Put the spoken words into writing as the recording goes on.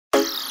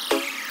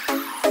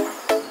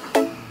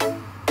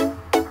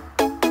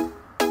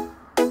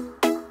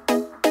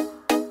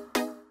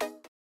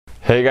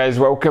Hey guys,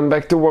 welcome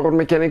back to World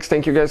Mechanics.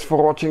 Thank you guys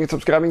for watching and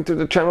subscribing to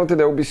the channel.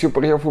 Today will be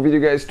super helpful video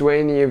guys to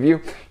any of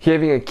you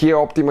having a Kia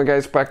Optima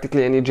guys,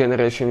 practically any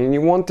generation, and you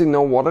want to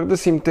know what are the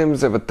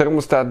symptoms of a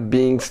thermostat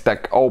being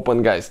stuck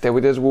open guys. Stay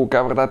with us, we'll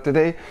cover that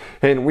today.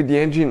 And with the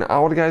engine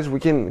out guys,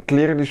 we can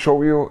clearly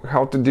show you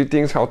how to do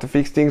things, how to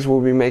fix things. We'll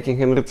be making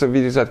hundreds of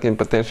videos that can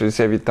potentially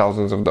save you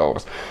thousands of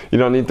dollars. You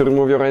don't need to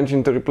remove your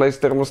engine to replace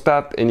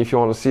thermostat, and if you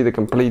want to see the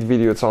complete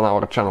video, it's on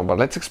our channel. But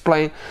let's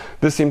explain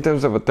the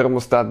symptoms of a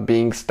thermostat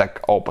being stuck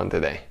open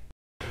today.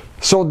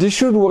 So this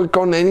should work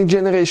on any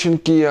generation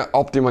Kia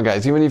Optima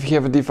guys. Even if you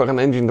have a different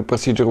engine, the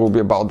procedure will be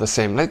about the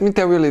same. Let me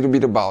tell you a little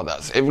bit about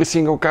us. Every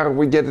single car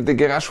we get at the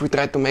garage, we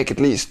try to make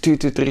at least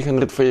 200 to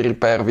 300 free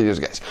repair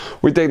videos guys.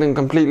 We take them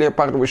completely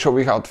apart, we show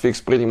you how to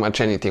fix pretty much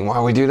anything. Why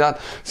we do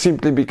that?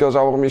 Simply because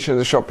our mission in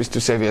the shop is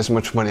to save you as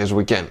much money as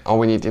we can. All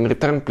we need in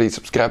return, please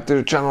subscribe to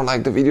the channel,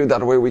 like the video,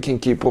 that way we can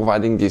keep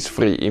providing this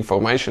free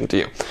information to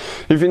you.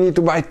 If you need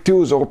to buy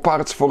tools or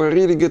parts for a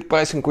really good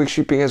price and quick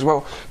shipping as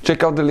well,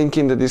 check out the link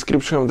in the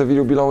description of the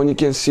video below and you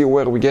can see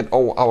where we get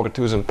all our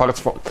tools and parts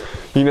from.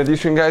 In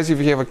addition guys, if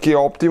you have a Kia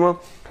Optima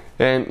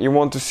and you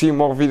want to see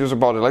more videos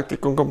about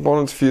electrical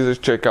components, fuses,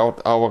 check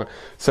out our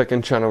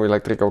second channel,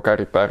 Electrical Car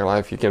Repair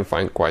Life. You can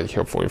find quite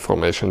helpful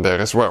information there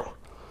as well.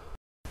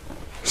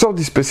 So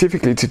this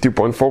specifically, it's a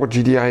 2.4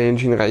 GDI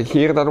engine right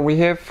here that we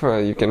have.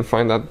 You can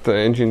find that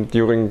engine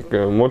during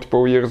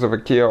multiple years of a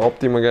Kia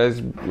Optima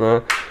guys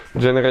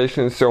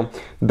generation. So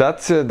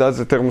that's the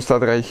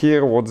thermostat right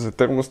here. What's the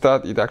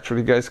thermostat? It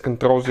actually guys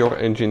controls your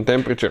engine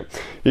temperature.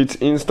 It's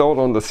installed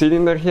on the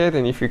cylinder head,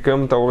 and if you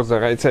come towards the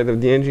right side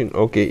of the engine,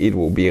 okay, it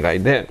will be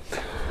right there.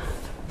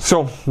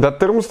 So that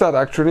thermostat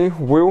actually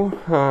will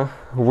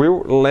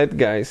let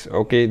guys,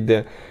 okay,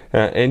 the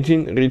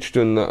engine reach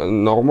to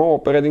normal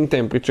operating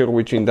temperature,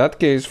 which in that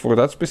case for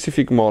that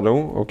specific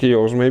model, okay,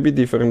 yours may be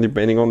different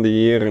depending on the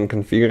year and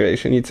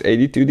configuration, it's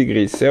 82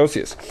 degrees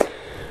Celsius.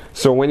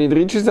 So when it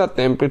reaches that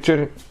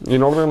temperature,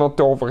 in order not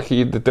to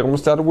overheat, the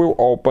thermostat will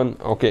open,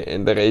 okay,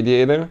 and the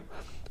radiator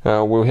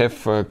will have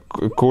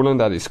coolant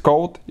that is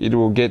cold. It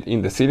will get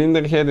in the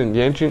cylinder head and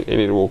the engine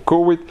and it will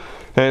cool it,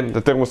 and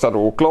the thermostat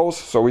will close,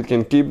 so it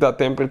can keep that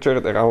temperature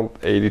at around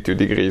 82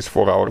 degrees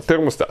for our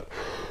thermostat.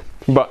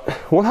 But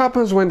what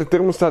happens when the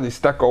thermostat is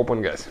stuck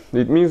open guys?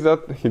 It means that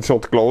it's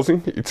not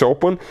closing, it's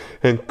open,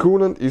 and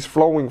coolant is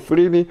flowing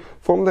freely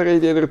from the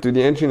radiator to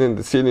the engine and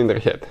the cylinder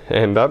head,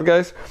 and that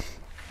guys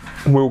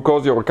will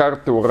cause your car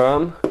to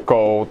run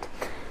cold.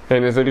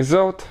 And as a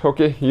result,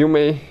 okay, you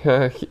may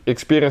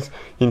experience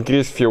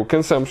increased fuel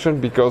consumption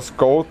because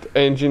cold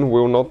engine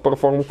will not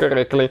perform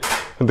correctly,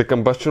 the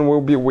combustion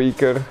will be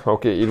weaker,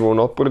 okay, it will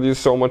not produce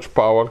so much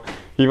power.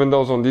 Even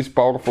though on these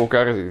powerful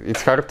cars,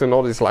 it's hard to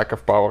notice lack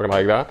of power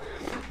like that,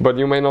 but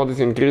you may notice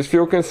increased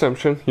fuel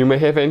consumption. You may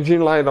have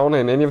engine light on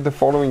and any of the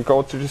following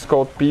codes, which is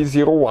code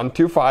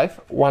P0125,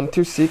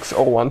 126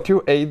 or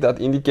 128, that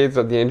indicates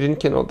that the engine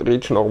cannot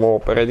reach normal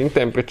operating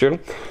temperature.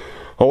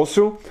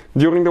 Also,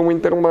 during the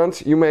winter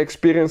months, you may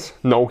experience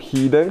no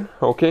heater,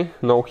 okay,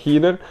 no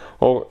heater,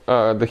 or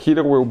the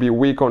heater will be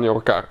weak on your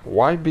car.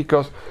 Why?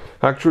 Because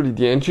actually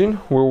the engine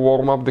will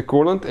warm up the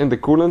coolant, and the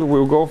coolant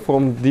will go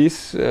from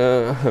this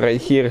right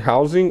here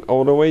housing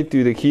all the way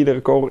to the heater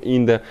core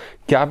in the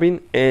cabin,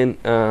 and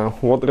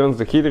what runs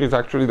the heater is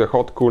actually the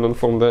hot coolant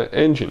from the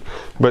engine.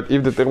 But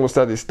if the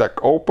thermostat is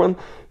stuck open,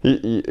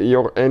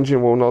 your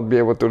engine will not be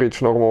able to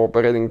reach normal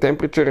operating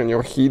temperature, and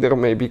your heater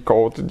may be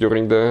cold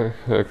during the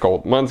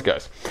cold months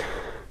guys.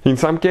 In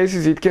some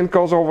cases it can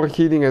cause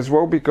overheating as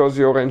well, because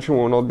your engine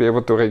will not be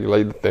able to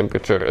regulate the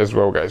temperature as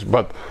well guys.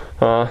 But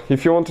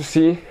if you want to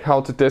see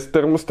how to test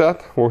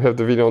thermostat, we'll have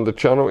the video on the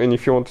channel, and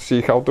if you want to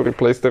see how to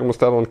replace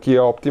thermostat on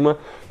Kia Optima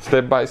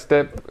step by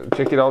step,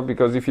 check it out,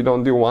 because if you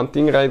don't do one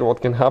thing right, what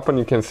can happen,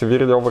 you can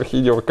severely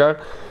overheat your car,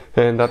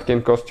 and that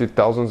can cost you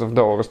thousands of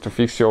dollars to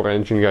fix your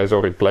engine guys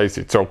or replace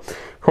it. So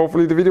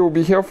hopefully the video will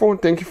be helpful.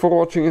 Thank you for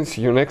watching and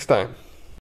see you next time.